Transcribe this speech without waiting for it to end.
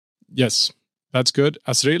Yes, that's good.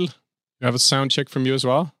 Asril, you have a sound check from you as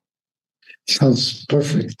well? Sounds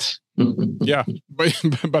perfect. Yeah,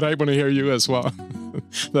 but I want to hear you as well.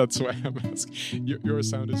 That's why I'm asking. Your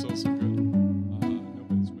sound is also good.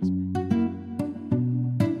 Nobody's whispering.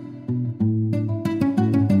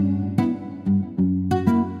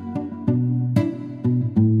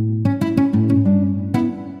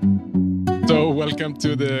 So welcome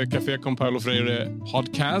to the Café con Paulo Freire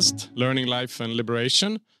podcast, Learning Life and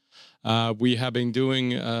Liberation. We have been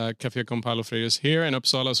doing Café con Paulo Freire here in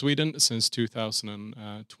Uppsala, Sweden since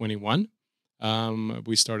 2021.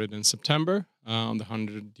 We started in September on the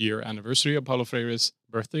 100-year anniversary of Paulo Freire's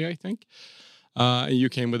birthday, I think. You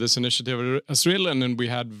came with this initiative, Asril, and then we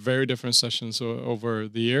had very different sessions over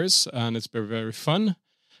the years, and it's been very fun.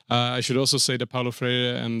 I should also say that Paulo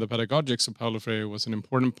Freire and the pedagogics of Paulo Freire was an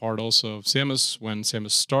important part also of CEMUS when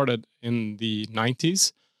CEMUS started in the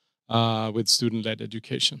 90s with student-led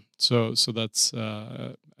education. So that's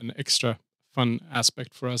an extra fun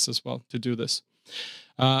aspect for us as well to do this.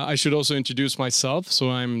 I should also introduce myself.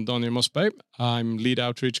 So I'm Daniel Mossberg. I'm lead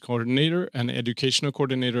outreach coordinator and educational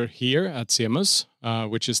coordinator here at CEMUS,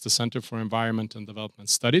 which is the Center for Environment and Development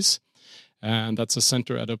Studies. And that's a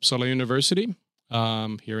center at Uppsala University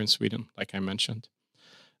here in Sweden, like I mentioned.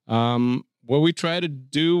 What we try to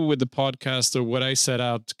do with the podcast, or what I set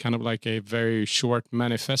out kind of like a very short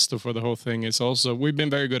manifesto for the whole thing, is also we've been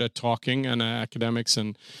very good at talking, and academics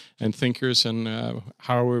and thinkers and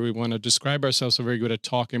however we want to describe ourselves are very good at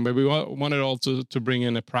talking, but we wanted also to bring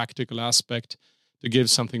in a practical aspect to give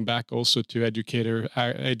something back also to educators,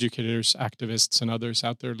 activists, and others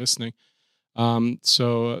out there listening.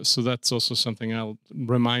 So that's also something I'll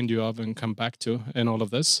remind you of and come back to in all of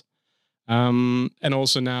this. And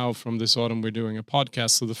also now from this autumn, we're doing a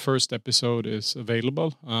podcast. So the first episode is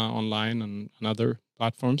available online and other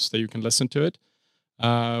platforms that you can listen to it,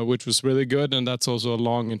 which was really good. And that's also a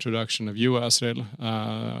long introduction of you, Asril,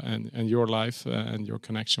 and your life and your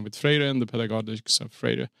connection with Freire and the pedagogics of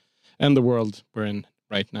Freire and the world we're in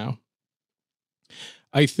right now.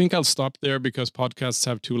 I think I'll stop there because podcasts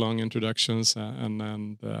have too long introductions,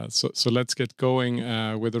 so let's get going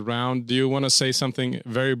with a round. Do you want to say something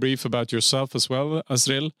very brief about yourself as well,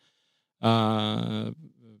 Asril?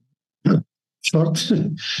 Short.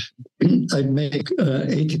 I make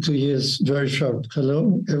 82 years very short.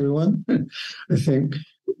 Hello, everyone. I think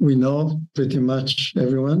we know pretty much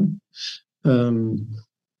everyone.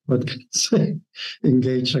 What can I say?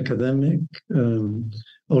 Engaged academic.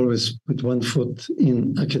 Always put one foot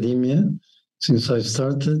in academia since I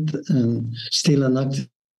started, and still an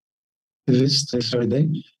activist every day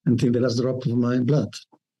until the last drop of my blood.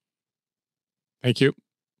 Thank you.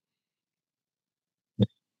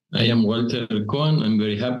 I am Walter Kohan. I'm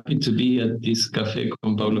very happy to be at this Café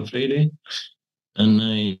con Paulo Freire. And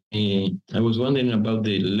I was wondering about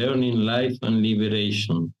the learning life and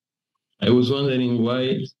liberation. I was wondering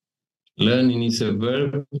why learning is a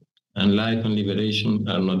verb and life and liberation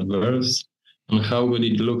are not verbs, and how would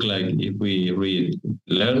it look like if we read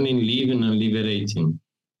learning, living, and liberating?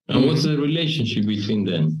 And what's the relationship between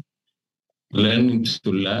them? Learning to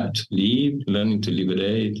live, learning to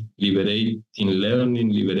liberate, liberating learning,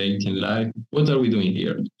 liberating life. What are we doing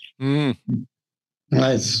here?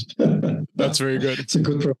 Nice. That's very good. It's a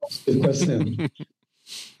good question.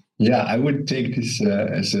 Yeah, I would take this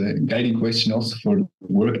as a guiding question also for the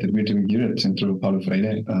work that we're doing here at Centro Paulo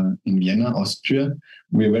Freire in Vienna, Austria.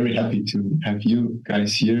 We're very happy to have you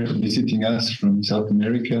guys here visiting us from South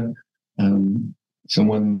America.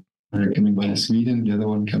 Someone coming by Sweden, the other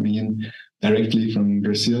one coming in directly from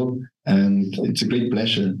Brazil. And it's a great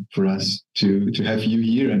pleasure for us to have you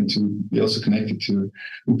here and to be also connected to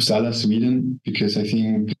Uppsala, Sweden, because I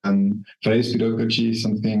think Freire's pedagogy is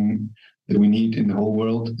something that we need in the whole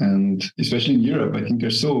world, and especially in Europe. I think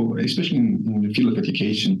there's especially in the field of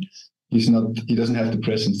education, he doesn't have the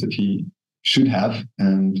presence that he should have,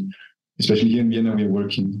 and especially here in Vienna, we are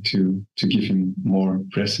working to give him more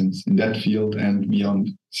presence in that field and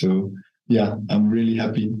beyond. So yeah, I'm really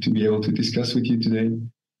happy to be able to discuss with you today,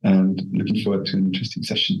 and looking forward to an interesting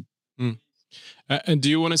session. And do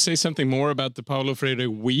you want to say something more about the Paulo Freire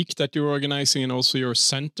Week that you're organizing and also your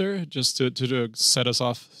center, just to set us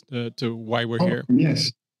off to why we're here?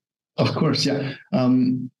 Yes, of course, yeah.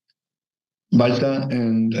 Balta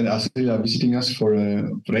and Asril are visiting us for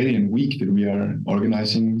a Freirean Week that we are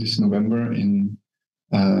organizing this November in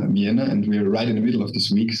Vienna, and we are right in the middle of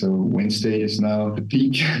this week. So Wednesday is now the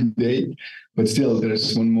peak day, but still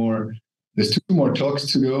there's two more talks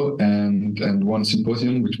to go and one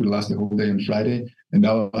symposium which will last the whole day on Friday. And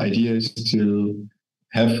our idea is to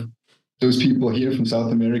have those people here from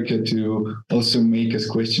South America to also make us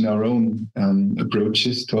question our own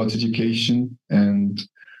approaches towards education and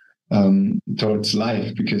towards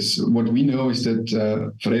life, because what we know is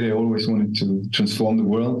that Freire always wanted to transform the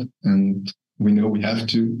world, and we know we have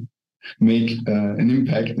to make an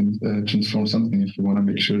impact and transform something if we want to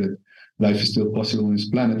make sure that life is still possible on this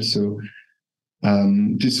planet. So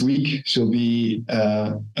this week shall be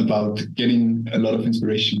about getting a lot of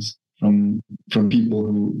inspirations from people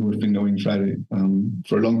who have been knowing Freire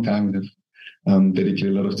for a long time and have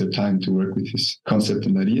dedicated a lot of their time to work with his concept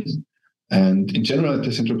and ideas. And in general, at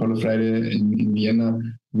the Centro Paulo Freire in Vienna,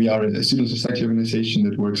 we are a civil society organization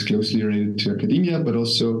that works closely related to academia, but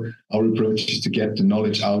also our approach is to get the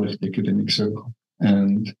knowledge out of the academic circle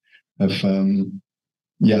and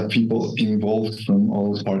have people involved from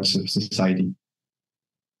all parts of society.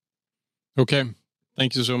 Okay,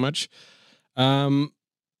 thank you so much.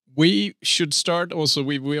 We should start also,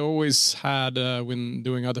 we always had, when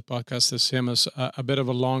doing other podcasts, the same as a bit of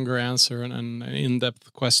a longer answer and an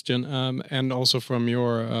in-depth question, and also from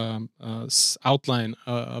your outline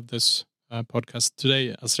of this podcast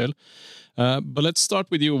today, Asriel. But let's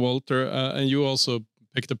start with you, Walter, and you also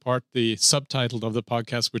picked apart the subtitle of the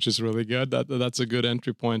podcast, which is really good. That's a good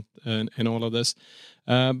entry point in all of this.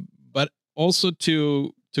 But also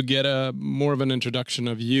to get a more of an introduction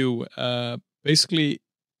of you, basically,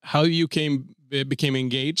 how you became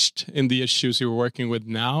engaged in the issues you're working with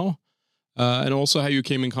now, and also how you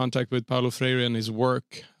came in contact with Paulo Freire and his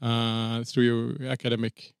work through your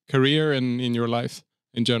academic career and in your life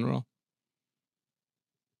in general.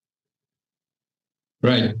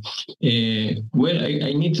 Right. Well,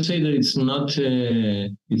 I need to say that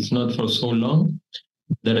it's not for so long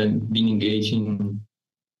that I've been engaging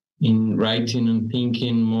in writing and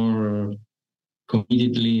thinking more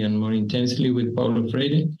committedly and more intensely with Paulo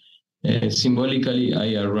Freire. Symbolically,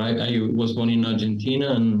 I was born in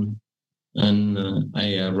Argentina and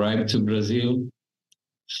I arrived to Brazil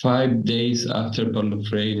 5 days after Paulo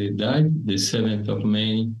Freire died, the 7th of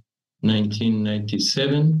May,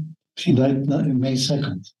 1997. He died May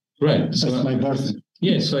 2nd. Right. That's so my birthday.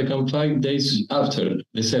 Yes, so I come 5 days after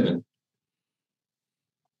the 7th.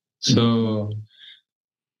 So,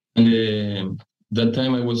 that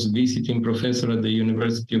time I was visiting professor at the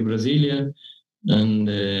University of Brasilia, and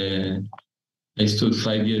I stood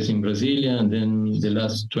 5 years in Brasilia, and then the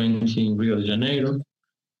last 20 in Rio de Janeiro.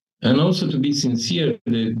 And also, to be sincere,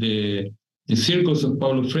 the circles of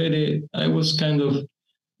Paulo Freire, I was kind of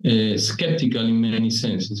skeptical in many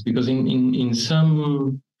senses, because in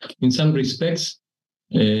some respects,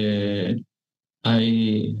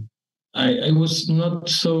 I was not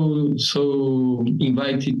so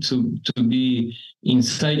invited to be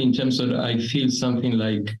inside, in terms of I feel something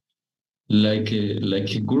like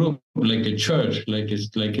a group, like a church, like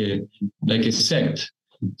a sect.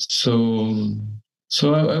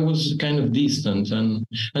 So I was kind of distant, and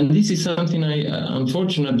this is something I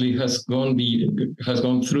unfortunately has gone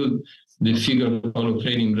through the figure of Paulo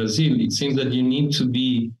Freire in Brazil. It seems that you need to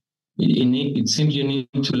be. It seems you need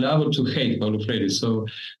to love or to hate Paulo Freire. So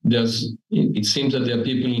it seems that there are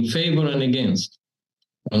people in favor and against,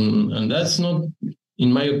 and that's not,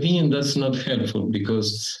 in my opinion, that's not helpful,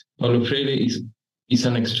 because Paulo Freire is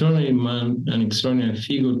an extraordinary man, an extraordinary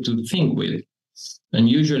figure to think with, and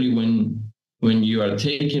usually when you are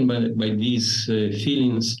taken by these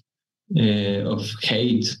feelings of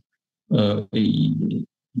hate,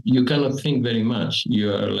 you cannot think very much.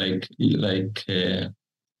 You are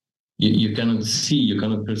you cannot see, you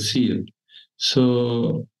cannot perceive.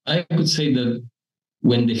 So I would say that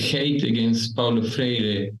when the hate against Paulo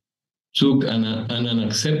Freire took an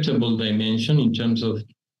unacceptable dimension in terms of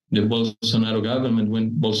the Bolsonaro government, when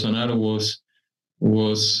Bolsonaro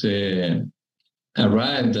was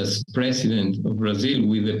arrived as president of Brazil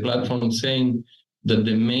with a platform saying that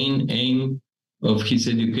the main aim of his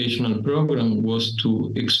educational program was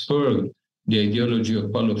to expel the ideology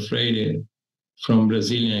of Paulo Freire from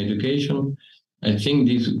Brazilian education, I think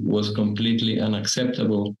this was completely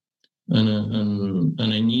unacceptable, and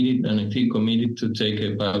I needed, and I feel committed to take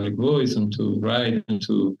a public voice and to write and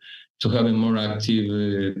to have a more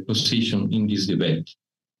active position in this debate.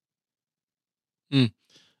 Mm.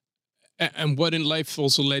 And what in life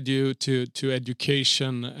also led you to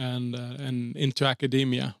education and into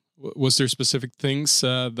academia? Was there specific things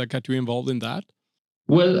that got you involved in that?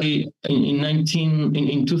 Well, in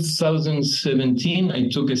 2017, I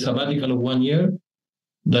took a sabbatical of 1 year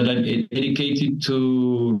that I dedicated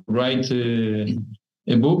to write a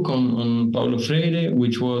book on Paulo Freire,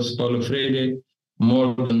 which was Paulo Freire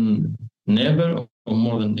More Than Never or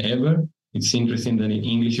More Than Ever. It's interesting that in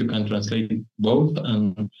English you can translate both,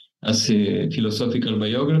 and as a philosophical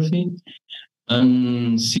biography.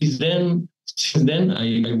 And since then,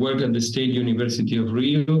 I work at the State University of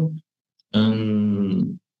Rio,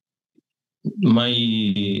 and my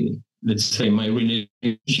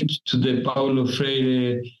relationship to the Paulo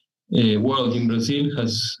Freire world in Brazil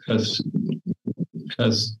has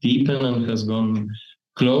deepened and has gone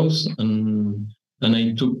close, and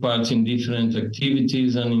I took part in different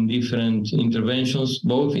activities and in different interventions,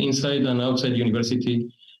 both inside and outside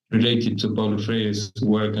university, related to Paulo Freire's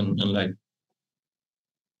work and life.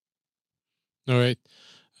 All right.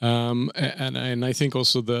 And I think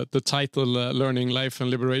also the title Learning Life and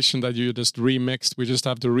Liberation that you just remixed, we just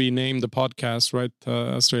have to rename the podcast, right,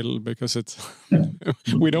 Astrid, because it's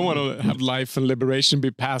we don't want to have life and liberation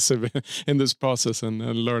be passive in this process and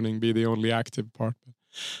learning be the only active part.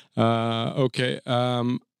 Okay.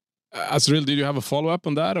 Astrid, did you have a follow-up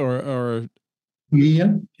on that or?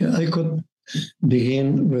 Yeah, I could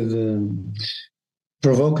begin with a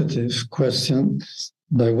provocative question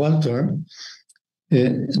by Walter.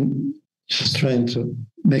 Just trying to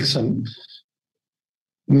make some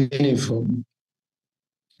meaningful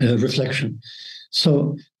reflection.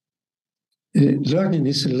 So, learning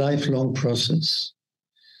is a lifelong process.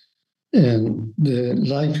 And the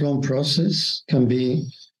lifelong process can be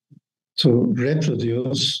to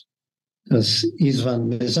reproduce, as Istvan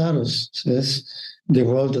Mezaros says, the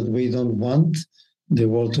world that we don't want, the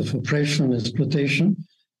world of oppression, exploitation,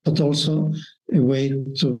 but also a way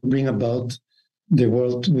to bring about the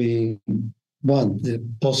world we want, the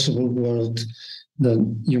possible world that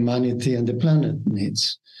humanity and the planet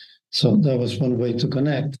needs. So that was one way to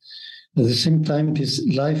connect. At the same time, this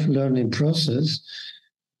life learning process,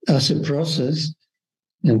 as a process,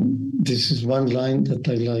 and this is one line that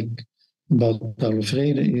I like about Paulo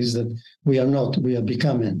Freire, is that we are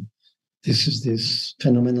becoming. This is this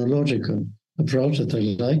phenomenological approach that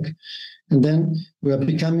I like. And then we are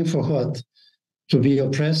becoming for what? To be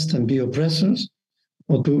oppressed and be oppressors,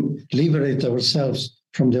 or to liberate ourselves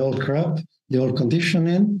from the old crap, the old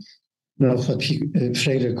conditioning, what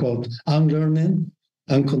Freire called unlearning,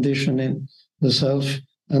 unconditioning the self,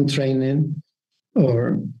 untraining,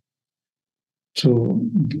 or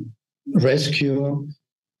to rescue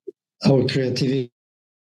our creativity,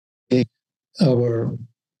 our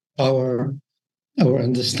power, our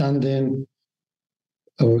understanding,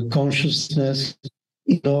 our consciousness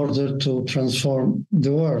in order to transform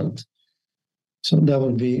the world. So that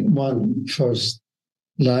would be one first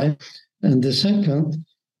line. And the second,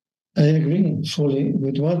 I agree fully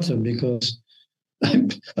with Walter, because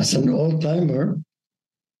as an old-timer,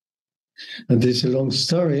 and this is a long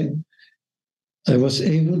story, I was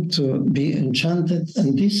able to be enchanted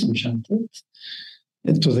and disenchanted,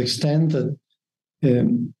 and to the extent that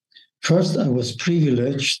first I was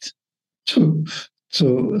privileged to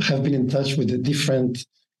have been in touch with the different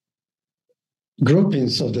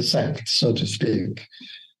groupings of the sect, so to speak.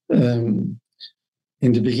 In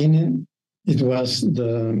the beginning, it was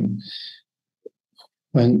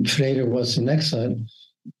when Freire was in exile,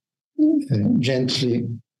 gently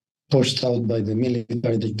pushed out by the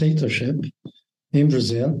military dictatorship in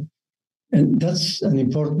Brazil. And that's an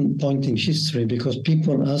important point in history, because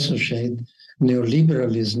people associate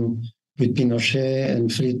neoliberalism with Pinochet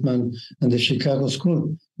and Friedman and the Chicago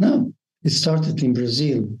School. No, it started in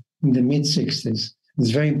Brazil in the mid-60s.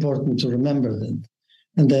 It's very important to remember that.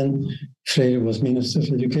 And then Freire was Minister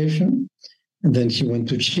of Education, and then he went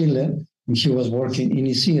to Chile, and he was working in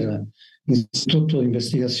ICIRA, Instituto de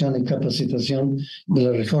Investigación y Capacitación de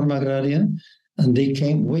la Reforma Agraria, and they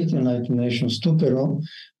came with the United Nations to Peru,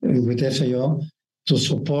 with FAO, to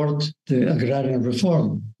support the agrarian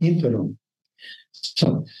reform in Peru.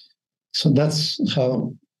 So that's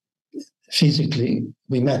how physically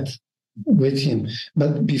we met with him.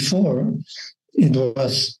 But before, it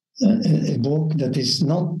was a book that is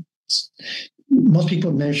not, most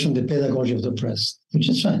people mention the pedagogy of the oppressed, which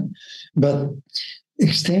is fine. But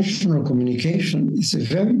extensional communication is a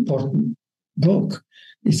very important book.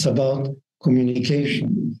 It's about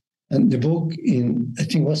communication. And the book, I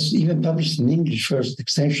think, was even published in English first,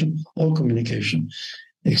 Extension, All Communication.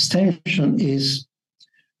 Extension is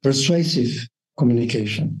persuasive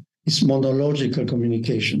communication. It's monological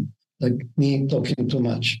communication, like me talking too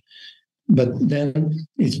much. But then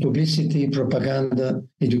it's publicity, propaganda,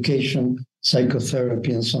 education,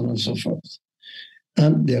 psychotherapy, and so on and so forth.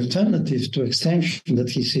 And the alternative to extension that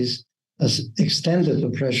he sees as extended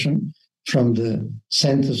oppression from the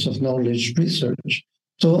centers of knowledge research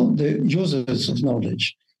to the users of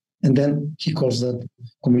knowledge. And then he calls that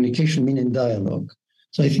communication, meaning dialogue.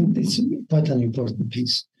 So I think it's quite an important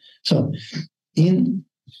piece. So in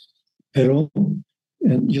Peru,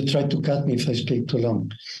 and you try to cut me if I speak too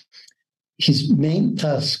long. His main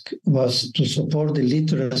task was to support the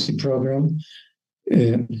literacy program.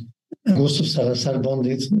 Augusto Salazar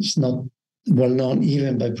Bondit is not well known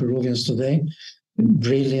even by Peruvians today,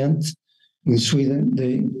 brilliant. In Sweden,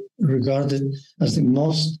 they regard it as the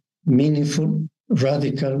most meaningful,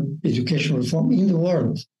 radical educational reform in the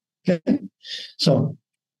world. Okay? So,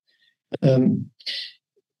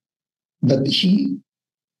 but he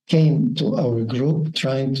came to our group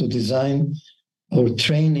trying to design our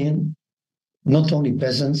training, not only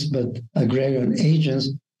peasants, but agrarian agents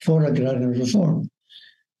for agrarian reform.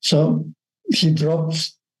 So he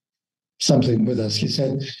dropped something with us. He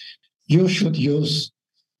said, you should use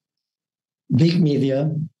big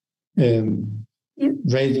media,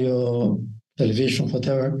 radio, television,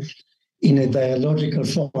 whatever, in a dialogical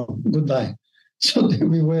form. Goodbye. So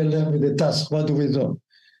we were left with the task. What do we do?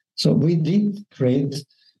 So we did create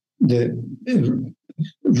the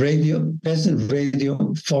peasant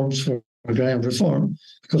radio forms for agrarian reform,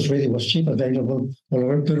 because radio was cheap, available all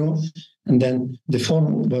over Peru. And then the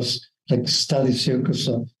form was like study circles,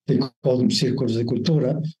 so they call them circles de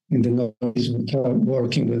cultura in the Northeast,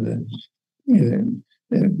 working with the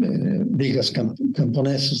ligas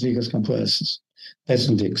camponesas, ligas camponesas,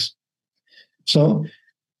 peasant leagues. So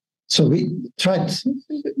we tried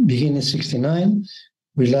beginning in 69,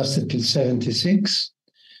 we lasted till 76.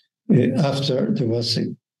 After there was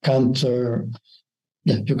a counter,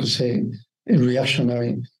 you could say, a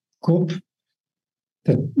reactionary coup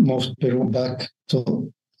that moved Peru back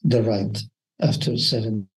to the right after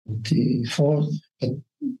 74, but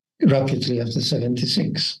rapidly after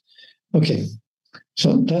 76. Okay,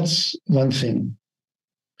 so that's one thing.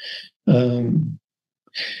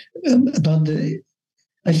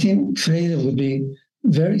 I think Freire would be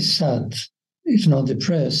very sad, if not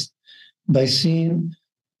depressed, by seeing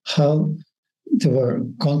how there were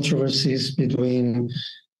controversies between,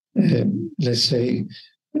 let's say,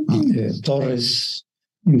 Torres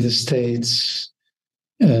in the States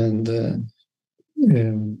and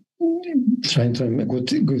trying to remember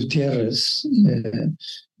Gutierrez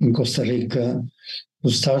in Costa Rica, who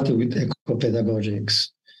started with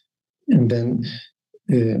eco-pedagogics. And then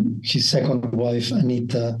his second wife,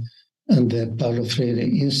 Anita, and the Paulo Freire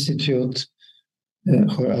Institute,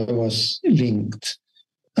 where I was linked,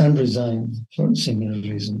 and resigned for similar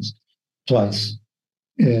reasons twice.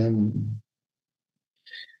 And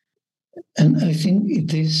I think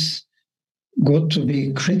it is good to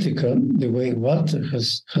be critical the way Walter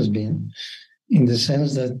has been, in the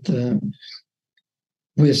sense that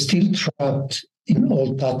we are still trapped in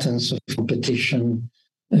old patterns of competition,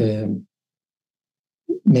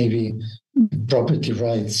 maybe property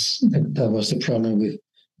rights. That was the problem with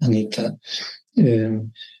Anita.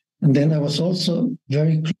 And then I was also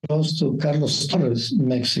very close to Carlos Torres in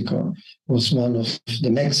Mexico, who was one of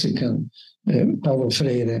the Mexican Paulo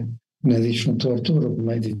Freire, in addition to Arturo, whom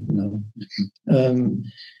I didn't know.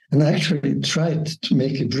 And I actually tried to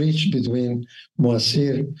make a bridge between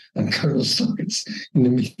Moacir and Carlos Torres in a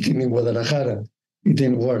meeting in Guadalajara. It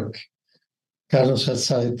didn't work. Carlos had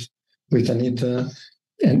side with Anita,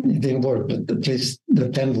 and it didn't work, but at least the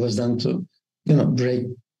attempt was done to,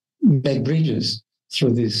 make bridges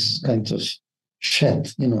through this kind of shed,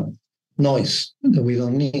 noise that we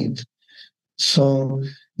don't need. So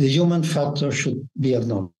the human factor should be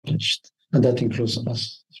acknowledged, and that includes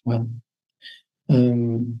us as well.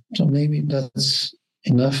 So maybe that's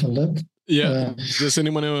enough on that. Yeah. Does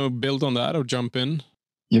anyone want to build on that or jump in?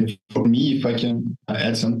 Yeah, for me, if I can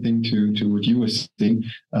add something to what you were saying,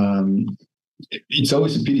 it's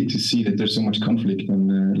always a pity to see that there's so much conflict on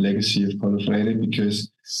the legacy of Paulo Freire,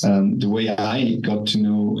 because the way I got to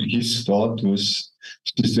know his thought was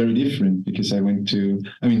just very different, because very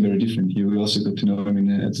different. You also got to know him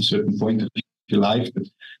at a certain point of your life, but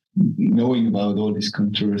knowing about all this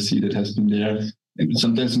controversy that has been there, it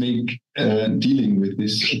sometimes make dealing with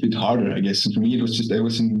this a bit harder, I guess. And for me, it was just, I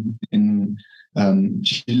was in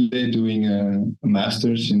Chile doing a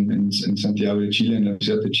master's in Santiago de Chile and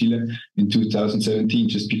Universidad de Chile in 2017,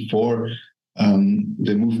 just before the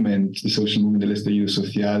social movement, the Estallido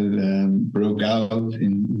Social, broke out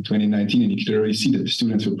in 2019, and you could already see that the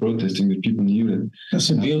students were protesting, that people knew that. That's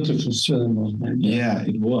a beautiful student movement. Yeah,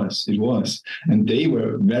 it was. And they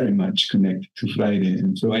were very much connected to Friday.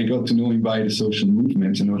 And so I got to know him by the social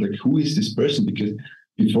movements, and I was like, who is this person? Because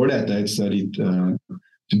before that, I had studied to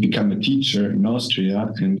become a teacher in Austria,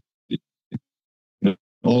 and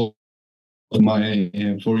all of my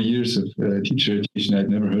 4 years of teacher education, I'd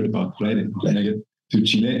never heard about Friday. And I get to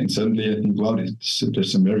Chile, and suddenly I think, wow,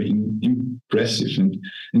 there's some very impressive and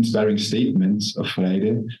inspiring statements of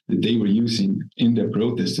Freire that they were using in their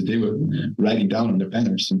protests, that they were writing down on their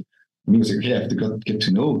banners. And I was like, okay, I have to get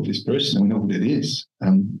to know this person. I know who that is.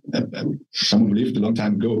 Someone who lived a long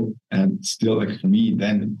time ago, and still, like for me,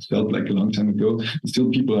 then it felt like a long time ago. Still,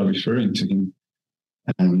 people are referring to him,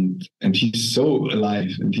 and he's so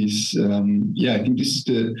alive. And he's, I think this is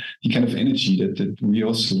the kind of energy that we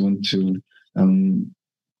also want to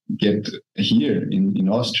get here in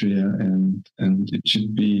Austria, and it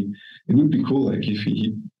would be cool, like if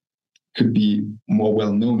he could be more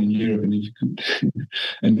well known in Europe, and if he could,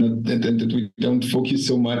 and not that we don't focus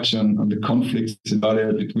so much on the conflicts that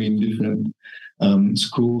are between different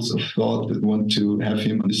schools of thought that want to have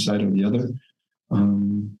him on this side or the other.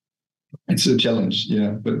 It's a challenge, yeah,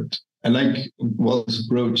 but I like Walter's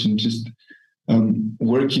approach, and just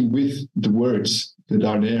working with the words that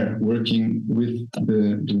are there, working with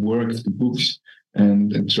the work, the books,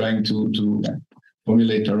 and trying to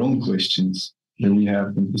formulate our own questions that we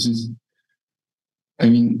have. And this is, I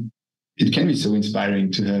mean, it can be so inspiring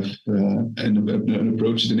to have an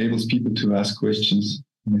approach that enables people to ask questions.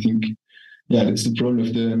 And I think, yeah, that's the problem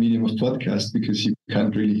of the medium of podcast, because you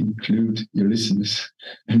can't really include your listeners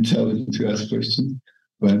and tell them to ask questions.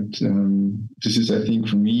 But this is, I think,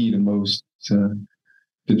 for me, the most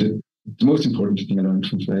important thing I learned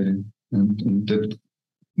from Freire, and that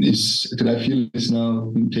I feel is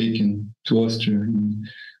now taken to Austria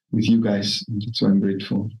with you guys. And that's why I'm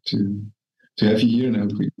grateful to have you here, and I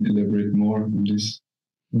hope we can elaborate more on this.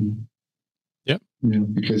 Yeah,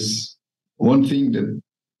 because one thing that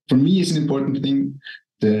for me is an important thing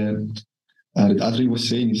that Adri was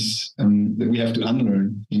saying is that we have to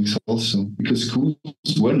unlearn things also, because schools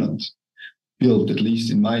were not built, at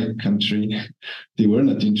least in my country, they were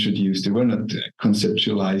not introduced, they were not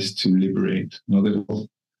conceptualized to liberate, not at all.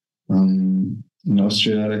 In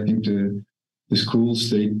Austria, I think the schools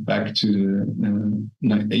date back to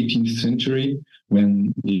the 18th century,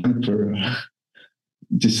 when the emperor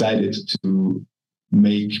decided to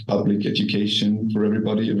make public education for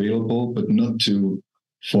everybody available, but not to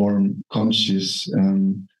form conscious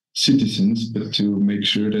citizens, but to make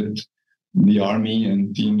sure that the army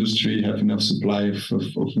and the industry have enough supply of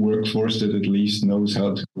workforce that at least knows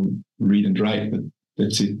how to read and write. But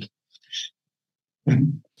that's it.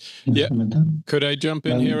 Yeah. Could I jump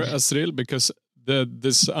in here, Asriel? Because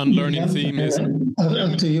this unlearning theme is...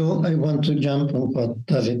 After you, I want to jump on what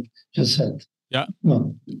David just said. Yeah.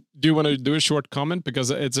 No. Do you want to do a short comment? Because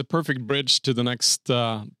it's a perfect bridge to the next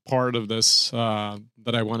part of this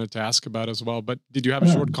that I wanted to ask about as well. But did you have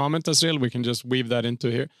a short comment, Asriel? We can just weave that into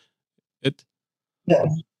here. Yeah.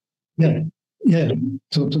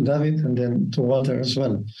 To David and then to Walter as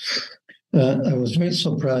well. I was very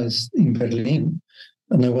surprised in Berlin,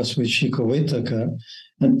 and I was with Chico Whitaker,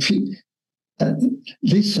 and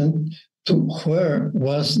listened to where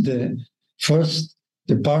was the first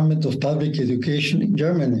Department of Public Education in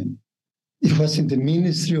Germany. It was in the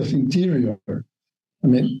Ministry of Interior. I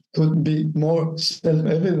mean, couldn't be more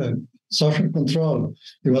self-evident. Social control.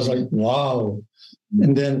 It was like, wow.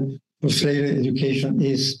 And then for Freire, education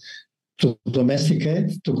is to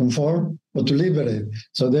domesticate, to conform, or to liberate.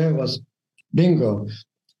 So there was bingo.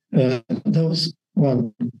 That was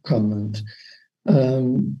one comment.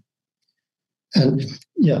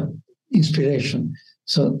 Inspiration.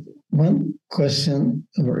 So one question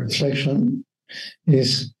or reflection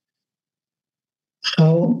is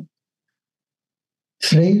how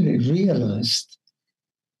Freire realized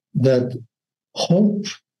that hope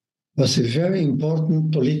was a very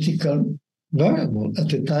important political variable at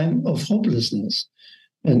the time of hopelessness.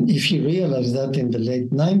 And if he realized that in the late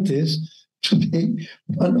 90s, today,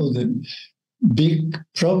 one of the big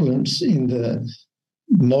problems in the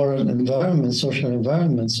moral environment,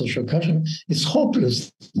 social culture, is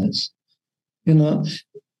hopelessness.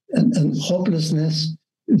 And hopelessness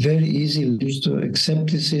very easily leads to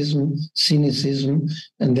accepticism, cynicism,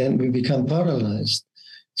 and then we become paralyzed.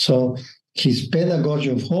 So his pedagogy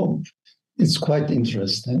of hope is quite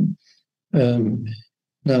interesting.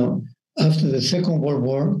 Now, after the Second World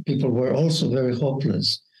War, people were also very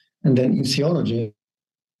hopeless. And then in theology,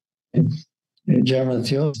 German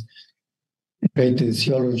theology created the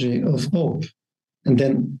theology of hope. And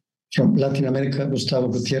then from Latin America, Gustavo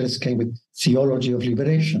Gutierrez came with theology of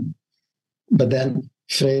liberation. But then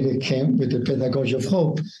Freire came with the pedagogy of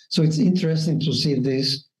hope. So it's interesting to see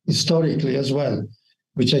this historically as well,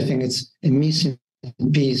 which I think is a missing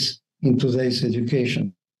piece in today's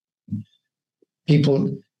education.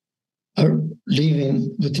 People are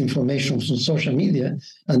living with information from social media,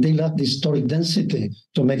 and they lack the historic density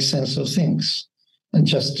to make sense of things. And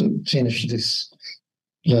just to finish this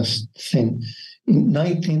last thing, in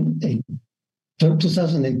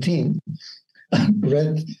 2018, I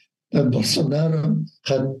read that Bolsonaro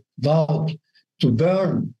had vowed to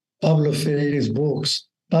burn Pablo Freire's books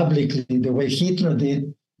publicly the way Hitler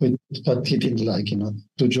did with what he didn't like,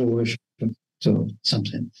 to Jewish, to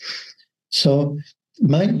something. So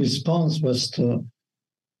my response was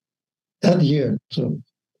that year to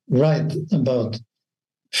write about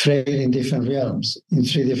Freire in different realms, in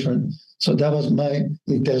 3 different. So that was my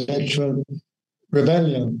intellectual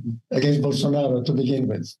rebellion against Bolsonaro to begin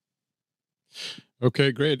with.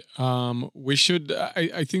 Okay, great. We should,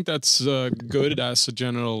 I think that's good as a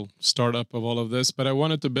general startup of all of this, but I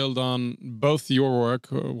wanted to build on both your work,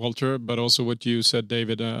 Walter, but also what you said,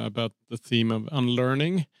 David, about the theme of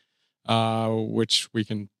unlearning, which we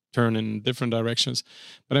can turn in different directions.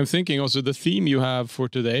 But I'm thinking also the theme you have for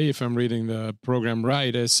today, if I'm reading the program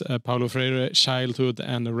right, is Paulo Freire, Childhood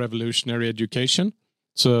and a Revolutionary Education.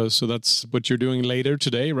 So that's what you're doing later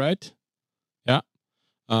today, right? Yeah.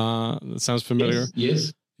 That sounds familiar.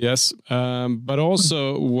 Yes. But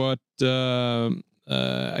also what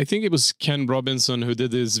I think it was Ken Robinson who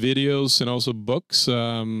did his videos and also books.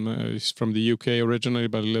 He's from the UK originally,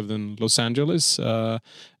 but he lived in Los Angeles.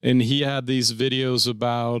 And he had these videos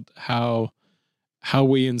about how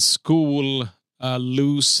we in school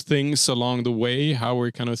lose things along the way, how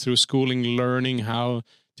we're kind of through schooling learning how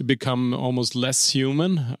to become almost less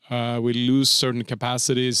human. We lose certain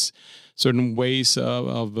capacities, certain ways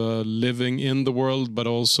of living in the world, but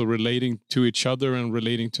also relating to each other and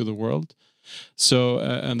relating to the world. So,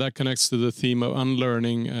 and that connects to the theme of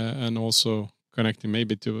unlearning and also connecting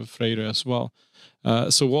maybe to Freire as well.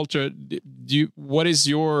 So, Walter, what is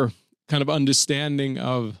your kind of understanding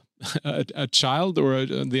of a child or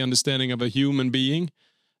the understanding of a human being,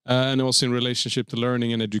 and also in relationship to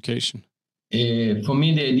learning and education? For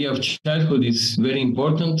me, the idea of childhood is very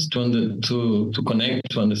important to connect,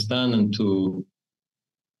 to understand, and to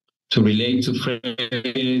relate to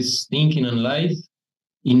Freire's thinking and life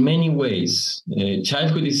in many ways.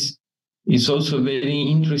 Childhood is also a very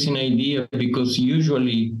interesting idea because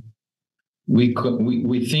usually we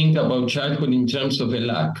think about childhood in terms of a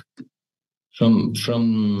lack from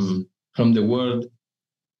the word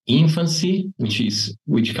infancy,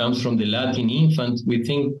 which comes from the Latin infant. We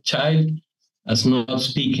think child as not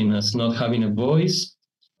speaking, as not having a voice.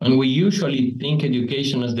 And we usually think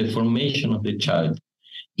education as the formation of the child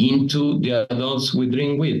into the adults we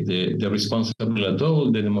dream with, the responsible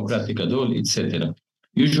adult, the democratic adult, etc.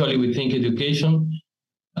 Usually we think education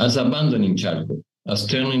as abandoning childhood, as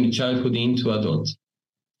turning childhood into adults.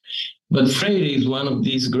 But Freire is one of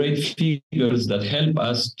these great figures that help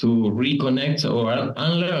us to reconnect or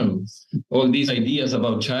unlearn all these ideas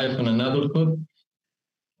about childhood and adulthood,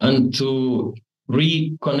 and to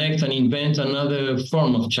reconnect and invent another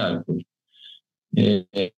form of childhood.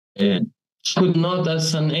 Childhood not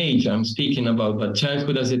as an age I'm speaking about, but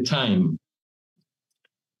childhood as a time.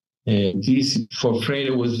 This for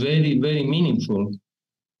Freire was very, very meaningful.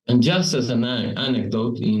 And just as an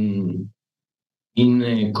anecdote, in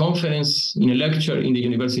a conference, in a lecture in the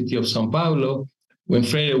University of São Paulo, when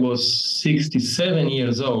Freire was 67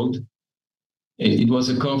 years old, it was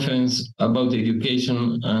a conference about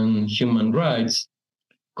education and human rights.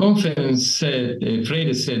 Freire said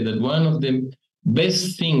that one of the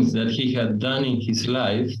best things that he had done in his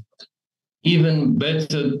life, even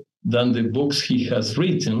better than the books he has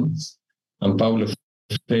written, and Paulo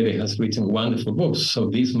Freire has written wonderful books, so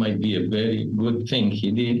this might be a very good thing he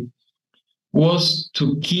did, was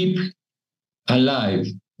to keep alive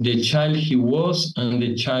the child he was and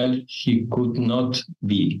the child he could not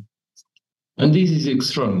be. And this is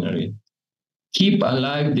extraordinary. Keep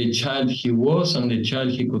alive the child he was and the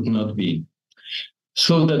child he could not be.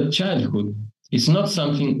 So that childhood is not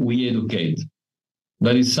something we educate,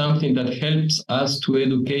 but it's something that helps us to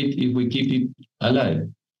educate if we keep it alive.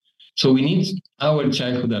 So we need our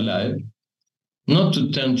childhood alive, not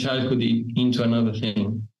to turn childhood into another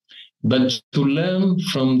thing, but to learn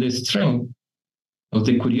from the strength of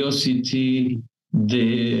the curiosity,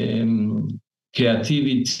 the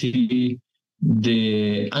creativity,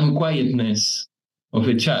 the unquietness of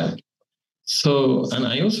a child. So, and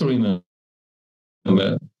I also remember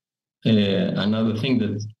another thing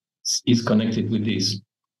that is connected with this,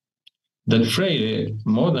 that Freire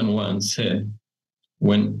more than once said,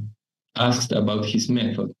 when asked about his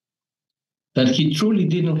method, that he truly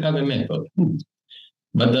didn't have a method,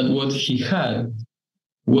 but that what he had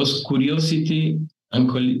was curiosity and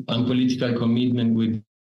political commitment with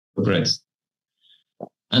the rest.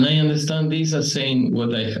 And I understand this as saying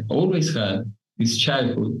what I always had is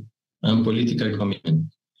childhood, and political commitment.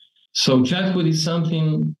 So childhood is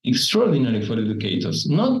something extraordinary for educators,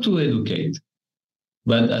 not to educate,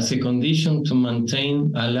 but as a condition to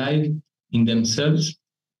maintain alive in themselves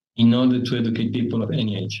in order to educate people of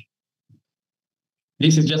any age.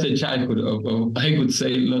 This is just a childhood of I could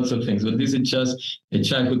say lots of things, but this is just a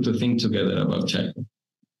childhood to think together about childhood.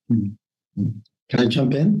 Can I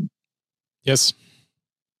jump in? Yes.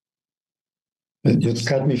 You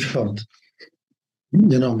cut me short.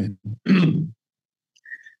 You know me.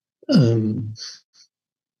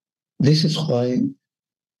 This is why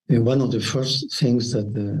one of the first things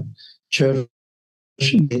that the church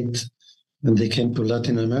did when they came to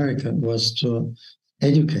Latin America was to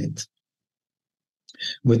educate,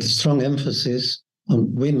 with strong emphasis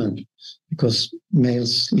on women, because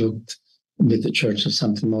males looked with the church as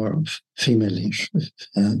something more female-ish,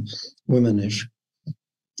 womanish.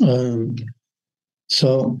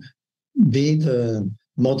 So be the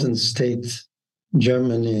modern state,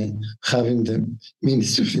 Germany having the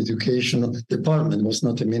Ministry of Education department, was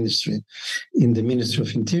not a ministry, in the Ministry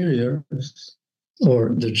of Interior, or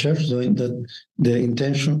the church doing that, the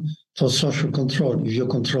intention for social control. If you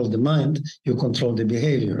control the mind, you control the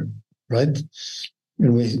behavior, right?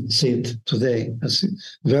 And we see it today as a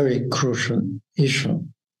very crucial issue.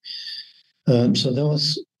 So that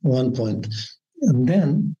was one point. And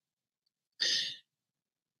then,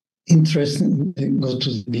 interesting, go to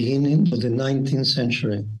the beginning of the 19th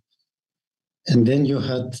century. And then you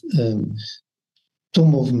had two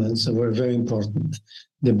movements that were very important.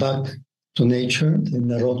 The Back to Nature, the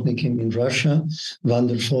Narodnikim in Russia,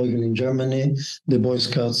 Wandervogel in Germany, the Boy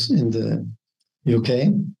Scouts in the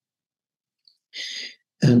UK.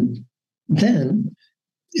 And then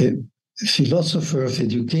a philosopher of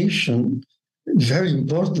education, very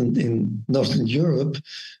important in Northern Europe,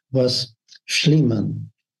 was Schliemann.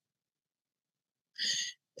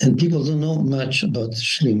 And people don't know much about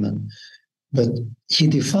Schliemann, but he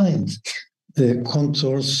defined the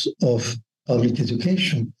contours of public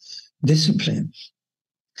education, discipline.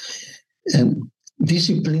 And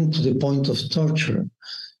discipline to the point of torture.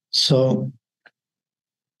 So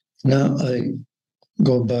now I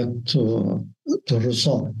go back to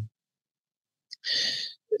Rousseau.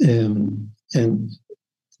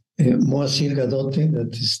 Moacir Gadotti,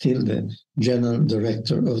 that is still the general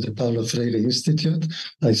director of the Paulo Freire Institute.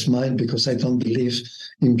 I smile because I don't believe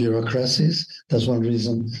in bureaucracies. That's one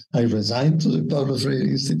reason I resigned to the Paulo Freire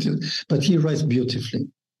Institute. But he writes beautifully.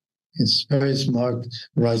 He's very smart,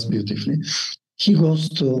 writes beautifully. He goes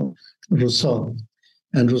to Rousseau,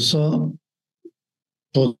 and Rousseau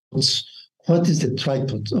puts what is the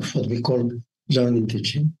tripod of what we call learning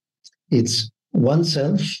teaching. It's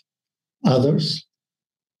oneself, others,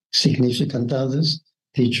 significant others,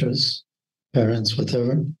 teachers, parents,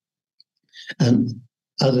 whatever, and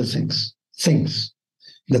other things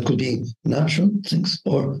that could be natural things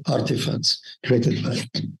or artifacts created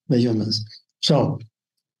by humans. So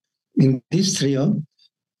in this trio,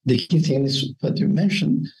 the key thing is what you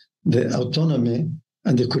mentioned, the autonomy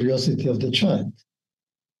and the curiosity of the child.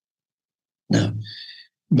 Now,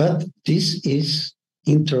 but this is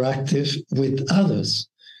interactive with others.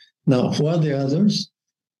 Now, who are the others?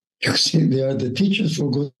 You see, they are the teachers for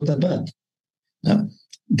good and bad. Now,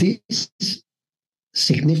 these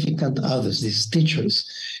significant others, these teachers,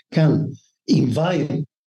 can invite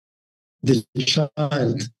the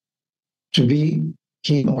child to be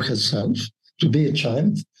him or herself, to be a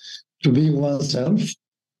child, to be oneself,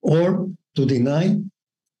 or to deny,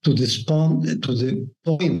 to the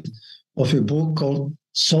point of a book called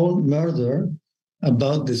Soul Murder,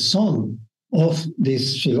 about the son of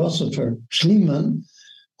this philosopher, Schliemann,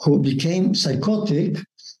 who became psychotic,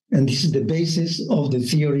 and this is the basis of the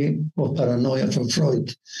theory of paranoia from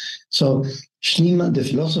Freud. So Schliemann, the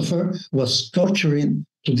philosopher, was torturing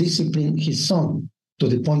to discipline his son to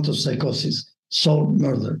the point of psychosis, soul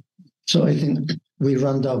murder. So I think we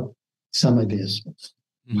round out some ideas.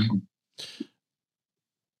 Mm-hmm.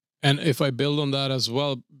 And if I build on that as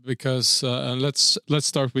well, because let's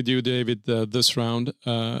start with you, David, this round,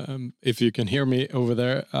 if you can hear me over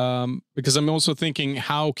there, because I'm also thinking,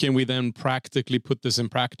 how can we then practically put this in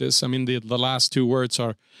practice? I mean, the last two words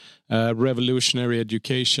are revolutionary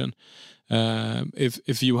education.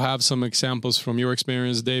 If you have some examples from your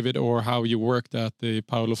experience, David, or how you worked at the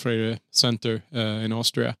Paulo Freire Center in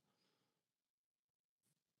Austria.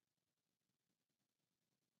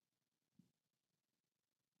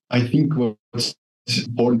 I think what's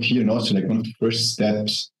important here, and also like one of the first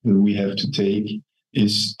steps that we have to take,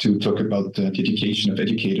 is to talk about the education of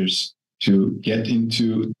educators to get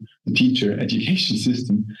into the teacher education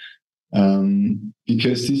system,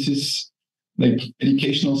 because this is like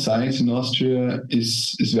educational science in Austria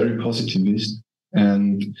is very positivist,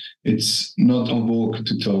 and it's not en vogue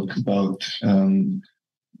to talk about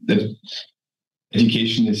that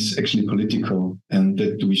education is actually political and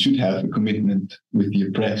that we should have a commitment with the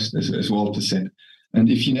oppressed, as Walter said. And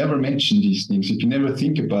if you never mention these things, if you never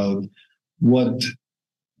think about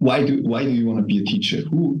why do you want to be a teacher?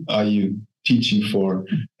 Who are you teaching for?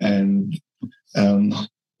 And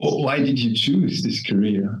why did you choose this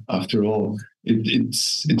career? After all,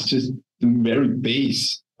 it's just the very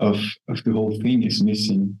base of the whole thing is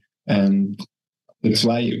missing, and that's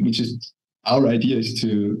why our idea is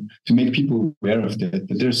to make people aware of that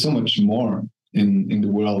there's so much more in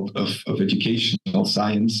the world of educational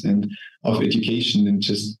science and of education than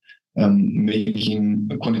just making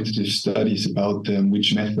quantitative studies about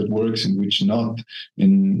which method works and which not.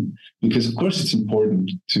 Because of course it's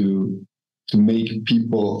important to make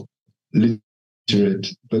people literate,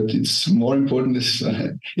 but it's more important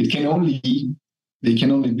they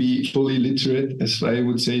can only be fully literate, as I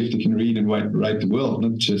would say, if they can read and write the world,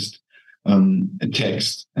 not just a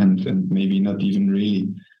text and maybe not even really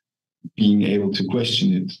being able to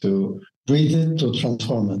question it. So read it to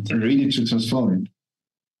transform it. Read it to transform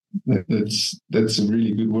it. That's a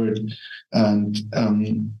really good word. And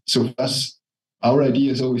so for us, our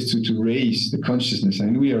idea is always to raise the consciousness.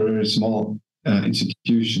 And we are a very small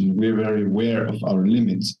institution. We're very aware of our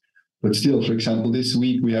limits. But still, for example, this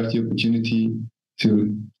week we have the opportunity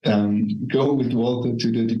to go with Walter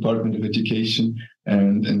to the Department of Education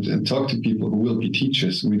and talk to people who will be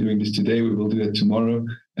teachers. We're doing this today. We will do that tomorrow.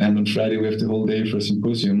 And on Friday, we have the whole day for a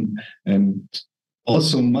symposium. And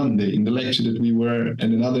also on Monday, in the lecture that we were at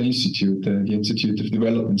another institute, the Institute of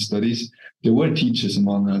Development Studies, there were teachers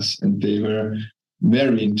among us, and they were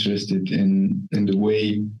very interested in the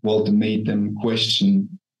way Walter made them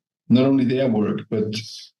question not only their work, but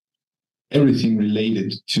everything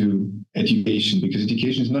related to education, because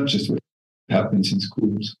education is not just what happens in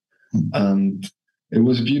schools. And it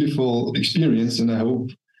was a beautiful experience, and I hope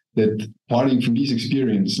that parting from this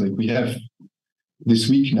experience, like we have this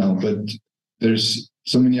week now, but there's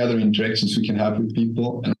so many other interactions we can have with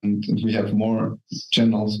people, and we have more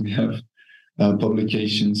channels, we have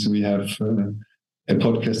publications, we have a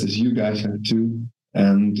podcast as you guys have too,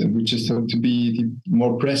 and we just hope to be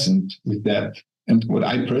more present with that. And what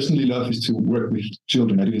I personally love is to work with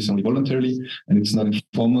children. I do this only voluntarily, and it's not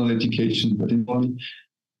informal education, but informally.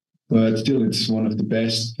 But still, it's one of the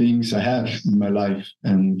best things I have in my life,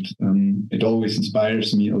 and it always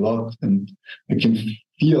inspires me a lot. And I can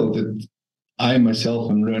feel that I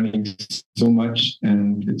myself am learning so much,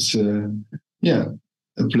 and it's a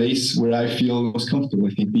place where I feel most comfortable.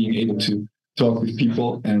 I think being able to talk with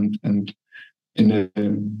people and in a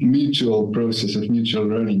mutual process of mutual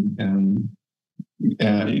learning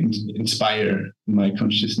and inspire my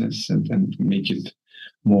consciousness and make it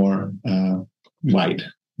more wide.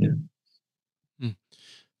 Yeah.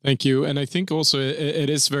 Thank you. And I think also it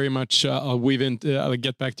is very much, I'll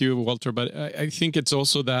get back to you, Walter, but I think it's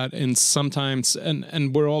also that in sometimes,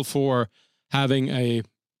 and we're all for having a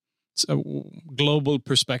global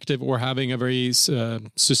perspective or having a very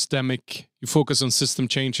systemic, you focus on system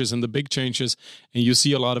changes and the big changes, and you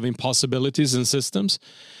see a lot of impossibilities in systems.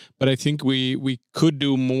 But I think we could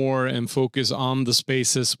do more and focus on the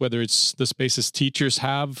spaces, whether it's the spaces teachers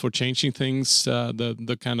have for changing things,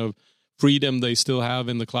 the kind of freedom they still have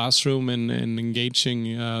in the classroom and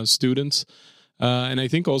engaging students. And I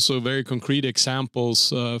think also very concrete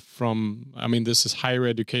examples from, I mean, this is higher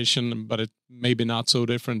education, but it maybe not so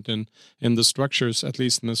different in the structures, at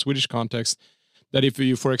least in the Swedish context, that if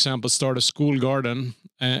you, for example, start a school garden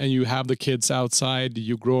and you have the kids outside,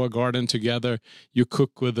 you grow a garden together, you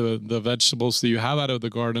cook with the vegetables that you have out of the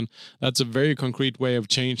garden, that's a very concrete way of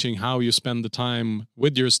changing how you spend the time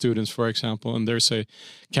with your students, for example. And there's a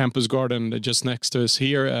campus garden just next to us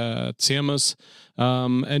here at CMUS,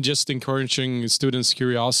 and just encouraging students'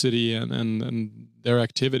 curiosity and their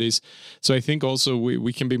activities. So I think also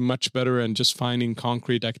we can be much better in just finding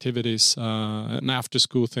concrete activities and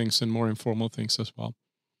after-school things and more informal things as well.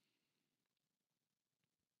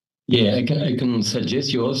 Yeah, I can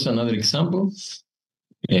suggest you also another example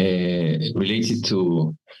related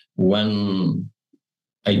to one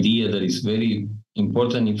idea that is very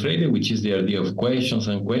important in Freire, which is the idea of questions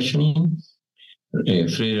and questioning.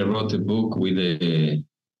 Freire wrote a book with a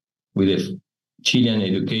Chilean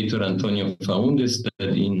educator, Antonio Faundes,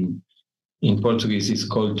 that in Portuguese is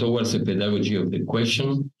called Towards a Pedagogy of the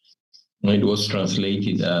Question. And it was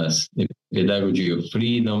translated as the pedagogy of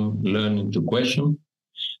freedom, learning to question.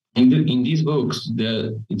 In these books,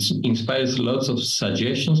 it inspires lots of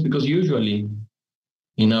suggestions, because usually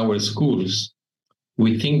in our schools,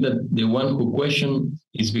 we think that the one who questions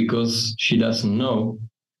is because she doesn't know,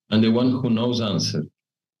 and the one who knows answer.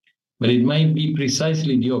 But it might be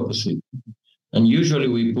precisely the opposite. And usually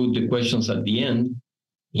we put the questions at the end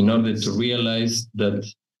in order to realize that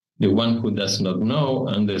the one who does not know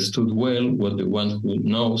understood well what the one who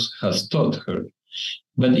knows has taught her.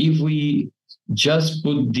 But if we just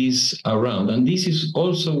put this around, and this is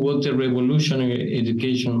also what a revolutionary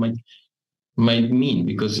education might mean,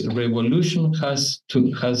 because revolution has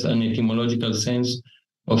an etymological sense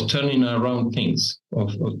of turning around things,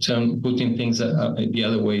 of putting things the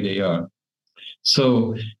other way they are.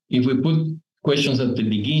 So if we put questions at the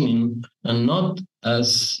beginning, and not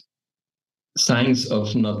as signs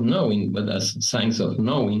of not knowing, but as signs of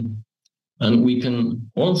knowing, and we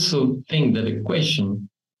can also think that a question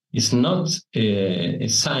is not a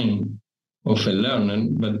sign of a learner,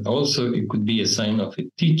 but also it could be a sign of a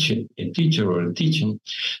teacher or a teaching.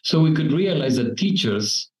 So we could realize that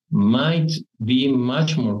teachers might be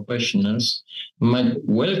much more questioners, might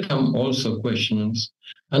welcome also questioners,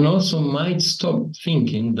 and also might stop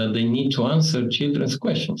thinking that they need to answer children's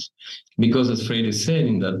questions. Because as Freire said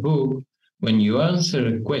in that book, when you answer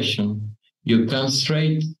a question, you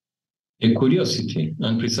castrate a curiosity.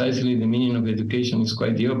 And precisely the meaning of education is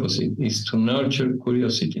quite the opposite, is to nurture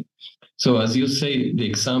curiosity. So as you say, the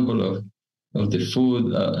example of the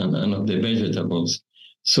food and of the vegetables.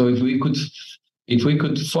 So if we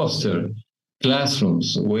could foster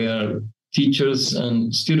classrooms where teachers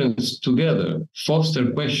and students together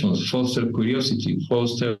foster questions, foster curiosity,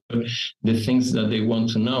 foster the things that they want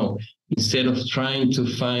to know, instead of trying to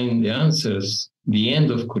find the answers, the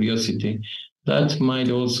end of curiosity, that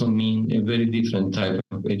might also mean a very different type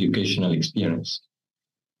of educational experience.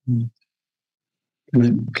 Can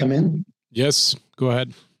I come in? Yes, go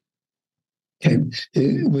ahead. Okay.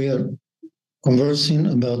 We are conversing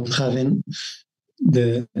about having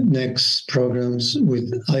the next programs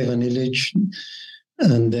with Ivan Illich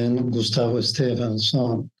and then Gustavo Esteva and so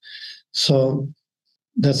on. So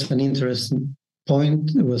that's an interesting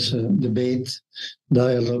point. There was a debate,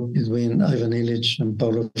 dialogue between Ivan Illich and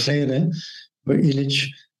Paulo Freire, where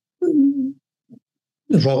Illich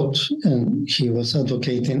wrote and he was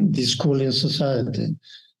advocating the schooling society,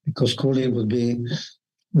 because schooling would be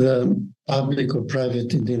the public or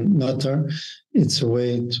private, it didn't matter. It's a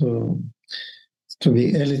way to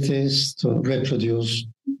be elitist, to reproduce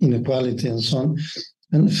inequality and so on.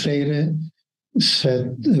 And Freire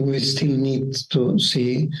said we still need to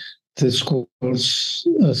see the schools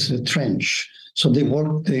as a trench. So they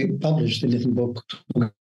published a little book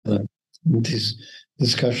together in this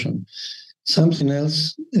discussion. Something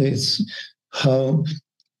else is how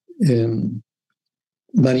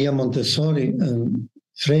Maria Montessori and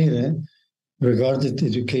Freire regarded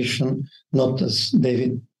education not, as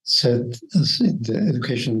David said, as the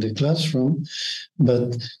education in the classroom,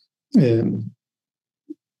 but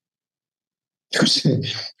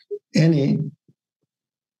any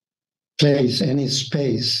place, any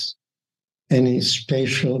space, any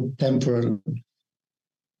spatial, temporal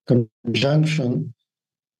conjunction,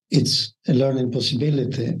 it's a learning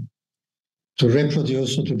possibility to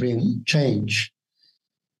reproduce or to bring change.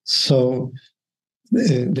 So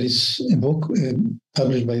there is a book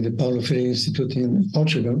published by the Paulo Freire Institute in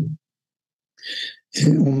Portugal,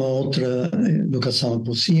 Uma Outra Educação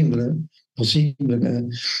Possível,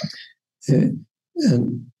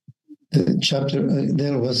 and the chapter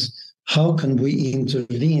there was, how can we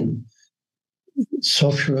intervene,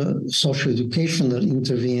 socio-educational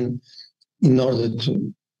intervene, in order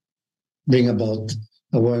to bring about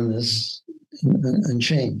awareness and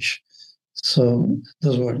change. So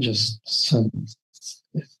those were just some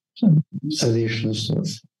additions to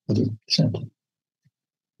other examples.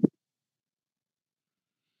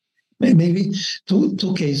 Maybe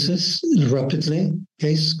two cases rapidly,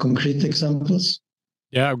 concrete examples.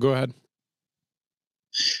 Yeah, go ahead.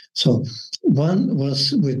 So one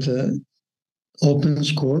was with open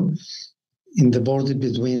school in the border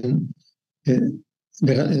between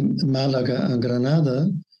Malaga and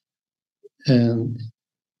Granada. And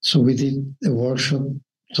so we did a workshop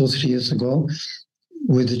 2-3 years ago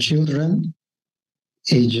with the children,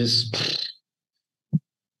 ages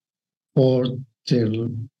 4 till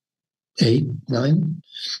 8, 9,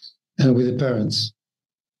 and with the parents.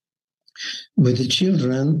 With the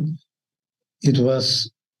children, it was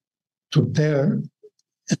to pair,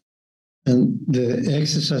 and the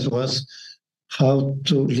exercise was how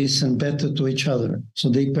to listen better to each other. So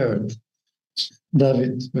they paired.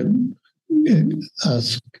 David would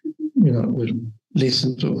ask, would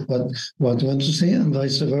listen to what you want to say, and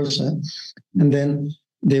vice versa. And then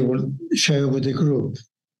they will share with the group.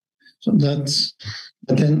 So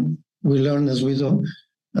but then we learn as we go.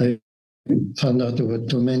 I found out there were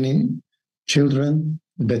too many children,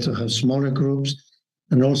 better have smaller groups,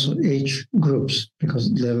 and also age groups,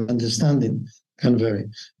 because their understanding can vary.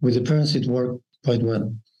 With the parents, it worked quite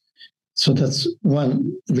well. So that's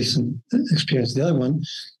one recent experience. The other one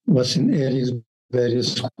was in Eriksberg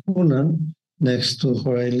school next to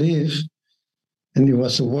where I live, and it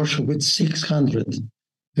was a workshop with 600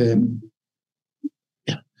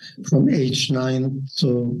 from age 9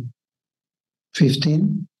 to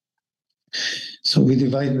 15. So we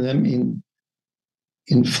divided them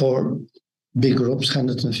in 4 big groups,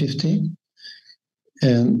 150.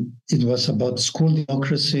 And it was about school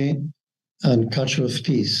democracy and culture of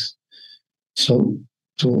peace. So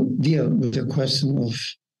to deal with the question of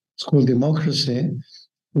school democracy,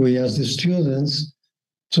 we asked the students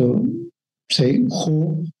to say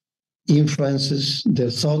who influences their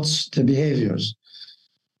thoughts, their behaviors.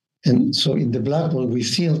 And so in the blackboard, we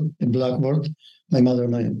fill the blackboard, my mother,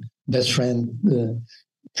 my best friend, the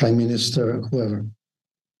prime minister, whoever.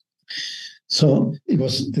 So it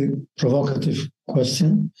was the provocative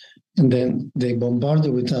question, and then they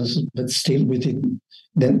bombarded with answers, but still we didn't.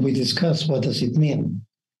 Then we discussed, what does it mean?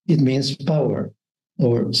 It means power,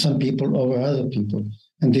 or some people over other people.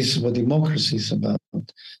 And this is what democracy is about.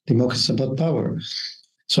 Democracy is about power.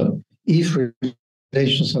 So if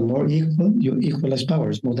relations are more equal, you equalize power.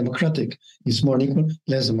 It's more democratic. It's more equal,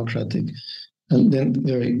 less democratic. And then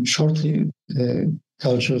very shortly,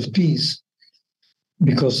 culture of peace,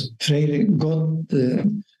 because Freire got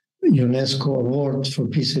the UNESCO award for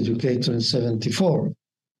peace educator in 1974.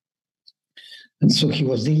 And so he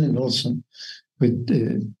was dealing also with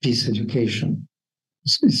peace education.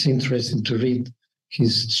 It's interesting to read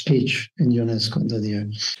his speech in UNESCO that year.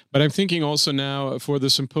 But I'm thinking also now for the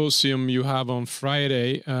symposium you have on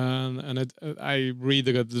Friday, I read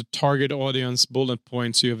the target audience bullet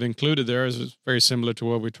points you have included there is very similar to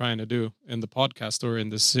what we're trying to do in the podcast or in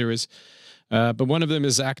this series. But one of them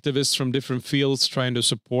is activists from different fields trying to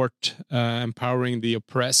support empowering the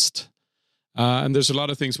oppressed. And there's a lot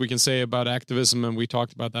of things we can say about activism, and we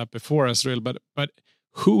talked about that before, Asriel, but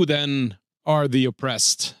who then are the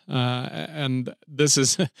oppressed? And this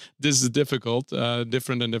is difficult,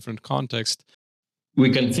 different in different context. We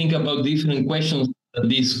can think about different questions that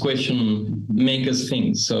this question make us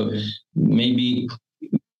think. So maybe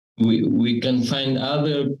we can find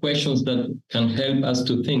other questions that can help us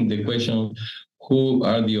to think the question, who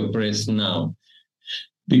are the oppressed now?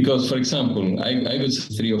 Because, for example, I would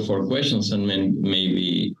say 3 or 4 questions, and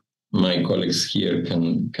maybe my colleagues here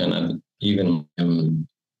can add even.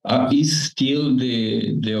 Is still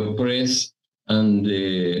the oppressed and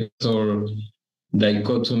the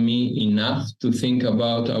dichotomy enough to think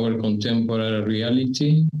about our contemporary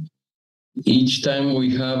reality? Each time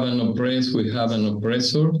we have an oppressed, we have an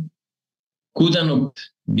oppressor. Could an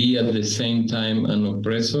oppressed be at the same time an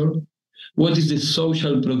oppressor? What is the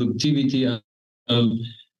social productivity of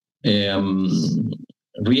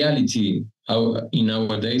reality in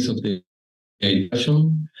our days of the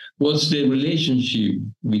oppression? What's the relationship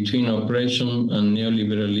between oppression and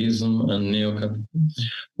neoliberalism and neocapitalism?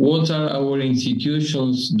 What are our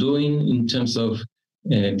institutions doing in terms of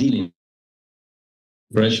dealing with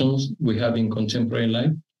oppressions we have in contemporary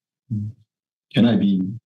life? Can I be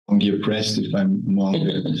only oppressed if I'm among,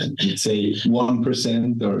 let's say,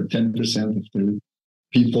 1% or 10% of the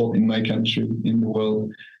people in my country, in the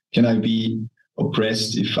world? Can I be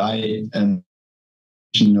oppressed if I am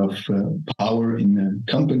of power in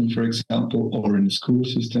a company, for example, or in a school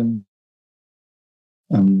system?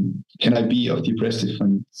 Can I be of the oppressed if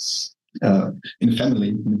I'm in a family,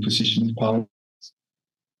 in a position of power?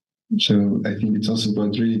 So I think it's also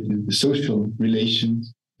about really the social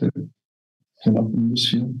relations that come up in this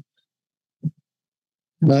field.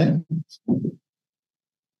 Right?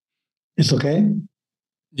 It's okay?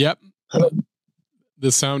 Yep.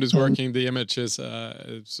 The sound is working. The image is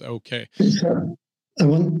okay. I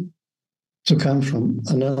want to come from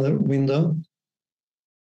another window.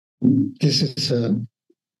 This is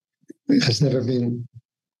it has never been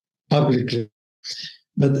publicly,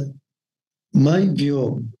 but my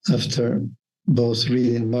view after both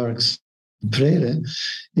reading Marx and Freire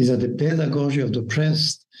is that the pedagogy of the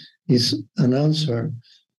oppressed is an answer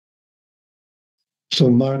to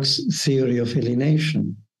Marx's theory of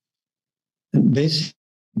alienation. And basically,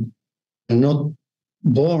 we're not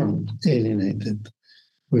born alienated.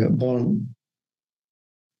 We are born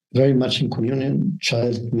very much in communion,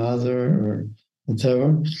 child, mother, or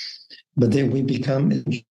whatever, but then we become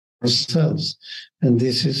ourselves. And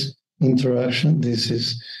this is interaction, this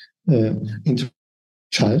is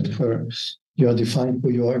child, where you are defined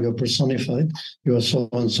who you are, you're personified, you are so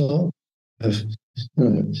and so,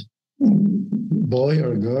 boy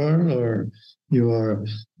or girl, or you are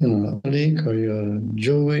Catholic, or you're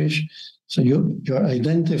Jewish. So you're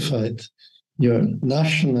identified, your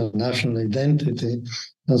national identity,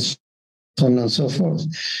 and so on and so forth.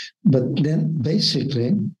 But then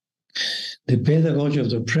basically, the pedagogy of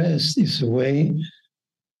the oppressed is a way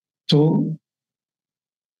to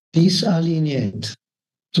disalienate,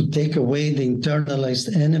 to take away the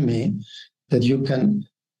internalized enemy that you can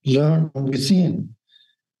learn from within.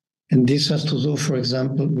 And this has to do, for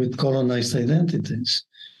example, with colonized identities.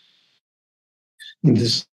 In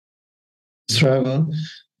this struggle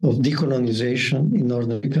of decolonization in North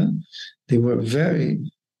America, they were very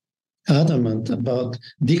adamant about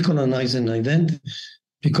decolonizing identity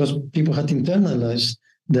because people had internalized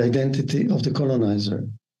the identity of the colonizer.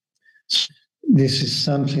 This is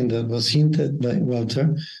something that was hinted by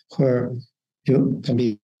Walter, where you can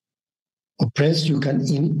be oppressed, you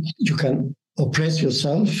can oppress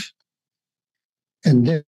yourself and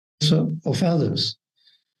then also of others.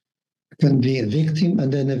 You can be a victim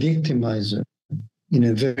and then a victimizer in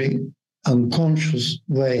a very unconscious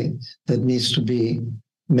way that needs to be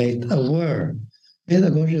made aware.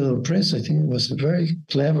 Pedagogy of the oppressed, I think, was a very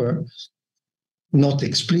clever, not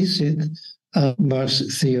explicit,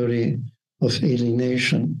 Marx theory of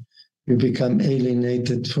alienation. You become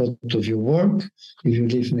alienated out of your work. If you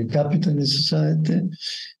live in a capitalist society,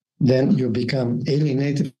 then you become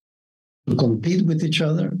alienated to compete with each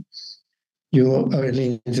other. You are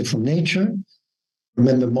alienated from nature.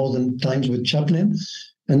 Remember modern times with Chaplin.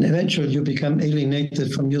 And eventually you become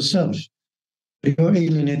alienated from yourself. If you're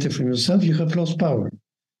alienated from yourself, you have lost power.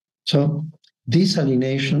 So this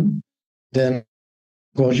alienation, then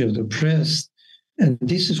pedagogy of the oppressed, and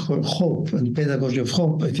this is where hope and pedagogy of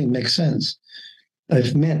hope, I think, makes sense.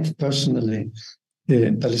 I've met personally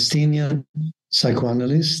a Palestinian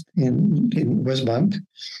psychoanalyst in West Bank.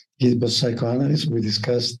 He was psychoanalyst. We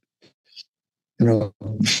discussed, and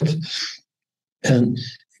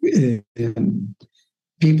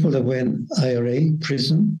people that were in IRA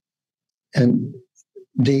prison, and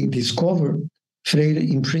they discovered Freire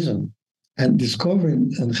in prison, and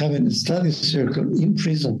discovering and having a study circle in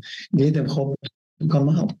prison gave them hope to come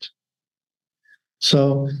out.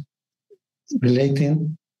 So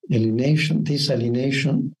relating alienation,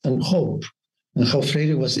 disalienation, and hope, and how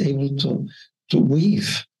Freire was able to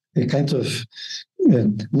weave a kind of,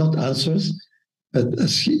 not answers, but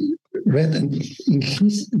as he read, and in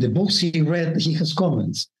the books he read, he has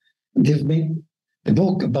comments. They've made a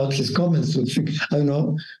book about his comments, which, I don't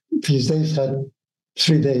know, these days had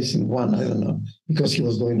 3 days in one, I don't know, because he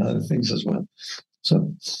was doing other things as well.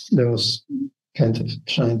 So there was kind of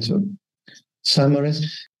trying to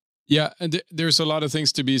summarize. Yeah, and there's a lot of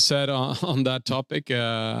things to be said on that topic.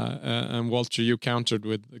 And Walter, you countered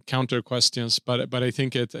with counter questions, but I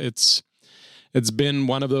think it's been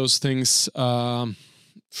one of those things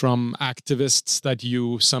from activists that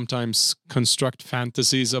you sometimes construct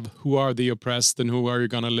fantasies of who are the oppressed and who are you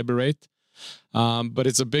going to liberate. But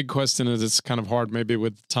it's a big question, and it's kind of hard maybe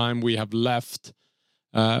with the time we have left,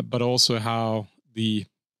 but also how the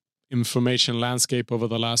information landscape over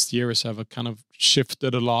the last years have kind of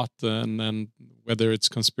shifted a lot, and whether it's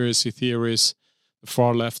conspiracy theories, the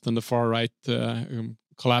far left and the far right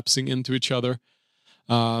collapsing into each other.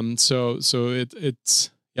 So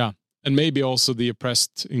it's yeah, and maybe also the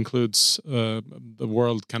oppressed includes the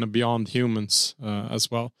world kind of beyond humans as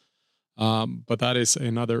well. But that is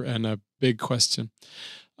another and a big question.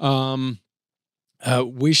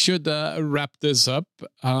 We should wrap this up.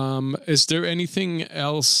 Is there anything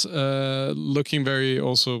else, looking very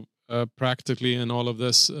also practically in all of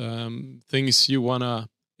this, things you want to,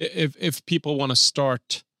 if people want to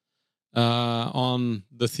start on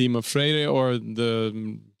the theme of Freire or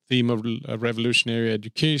the theme of revolutionary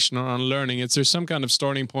education or on learning, is there some kind of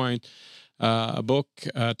starting point, a book,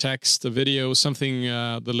 a text, a video, something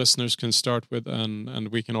the listeners can start with, and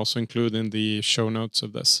we can also include in the show notes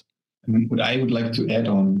of this? What I would like to add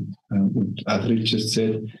on what Adri just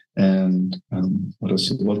said and what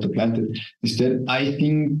also Walter planted is that I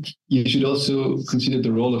think you should also consider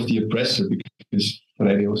the role of the oppressor, because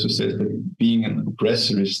Freire also says that being an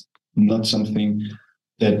oppressor is not something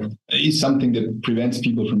that is something that prevents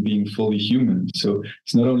people from being fully human. So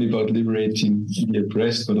it's not only about liberating the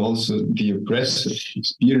oppressed, but also the oppressor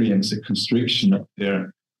experience a constriction of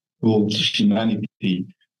their whole humanity.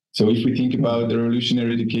 So if we think about the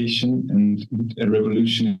revolutionary education and a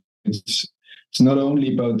revolution, it's not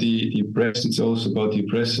only about the oppressed, it's also about the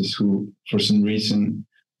oppressors who, for some reason,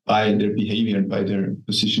 by their behavior and by their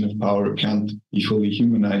position of power can't be fully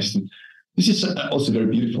humanized. And this is also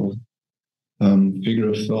very beautiful figure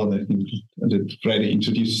of thought, I think, that Friday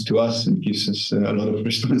introduces to us and gives us a lot of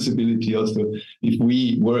responsibility also if we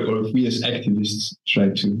work or if we as activists try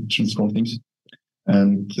to transform things.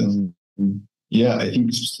 And I think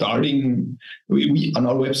starting, we on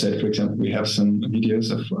our website, for example, we have some videos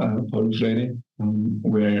of Paulo Freire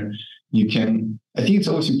where you can, I think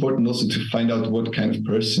it's always important also to find out what kind of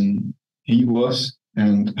person he was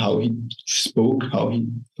and how he spoke, how he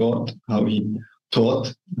thought, how he taught,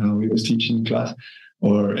 how he was teaching in class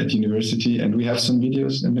or at university. And we have some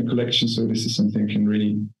videos in the collection, so this is something I can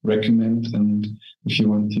really recommend. And if you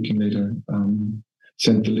want, you can later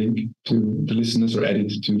send the link to the listeners or add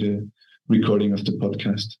it to the recording of the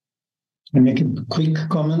podcast. I make a quick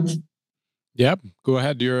comment. Yeah, go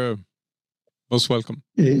ahead. You're most welcome.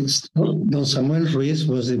 Don Samuel Ruiz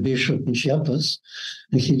was a bishop in Chiapas,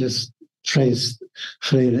 and he just praised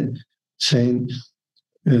Freire, saying,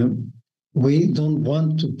 we don't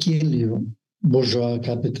want to kill you, bourgeois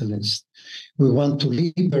capitalist. We want to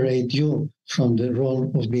liberate you from the role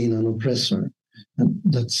of being an oppressor. And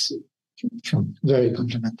that's very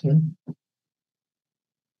complimentary.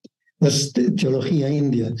 That's the Teología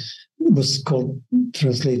India. It was called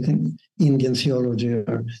translating Indian theology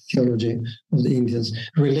or theology of the Indians,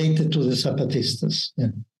 related to the Zapatistas.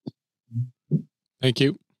 Yeah. Thank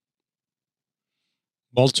you.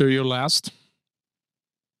 Walter, you're last.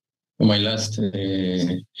 My last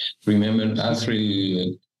remember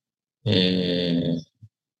Asriel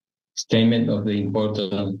statement of the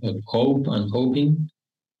importance of hope and hoping.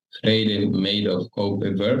 Freire made of hope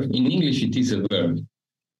a verb. In English, it is a verb,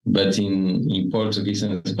 but in Portuguese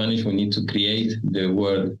and Spanish, we need to create the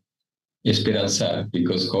word esperanzar,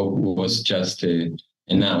 because hope was just a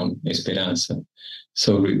noun, esperanza.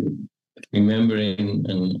 So remembering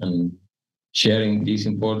and sharing this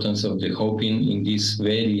importance of the hoping in this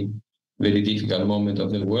very, very difficult moment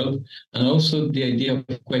of the world, and also the idea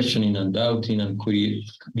of questioning and doubting and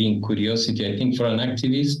being curiosity. I think for an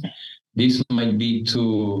activist, this might be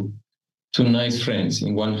two nice friends.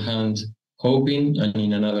 In one hand, hoping, and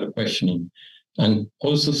in another, questioning, and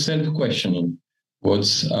also self-questioning.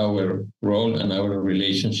 What's our role and our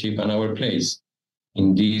relationship and our place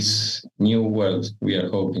in this new world we are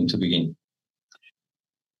hoping to begin?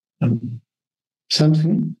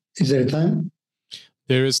 Something? Is there time?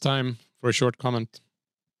 There is time for a short comment.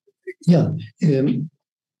 Yeah.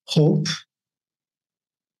 Hope,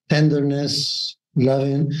 tenderness,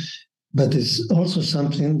 loving, but it's also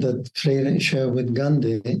something that Freire shared with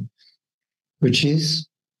Gandhi, which is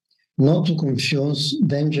not to confuse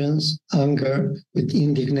vengeance, anger with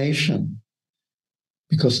indignation.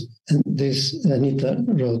 Because this, Anita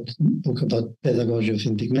wrote a book about pedagogy of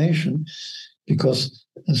indignation, because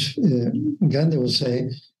as Gandhi would say,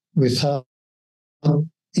 without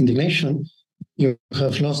indignation, you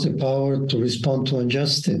have lost the power to respond to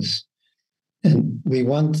injustice. And we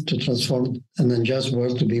want to transform an unjust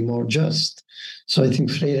world to be more just. So I think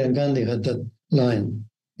Freire and Gandhi had that line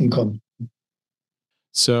in common.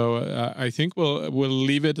 So I think we'll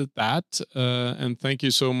leave it at that. And thank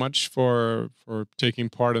you so much for taking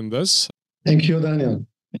part in this. Thank you, Daniel.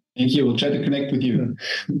 Thank you. We'll try to connect with you.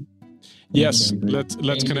 Yes,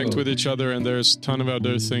 let's connect with each other. And there's a ton of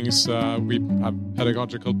other things. We have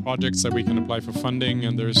pedagogical projects that we can apply for funding,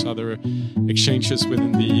 and there's other exchanges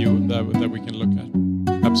within the EU that we can look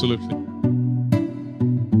at. Absolutely.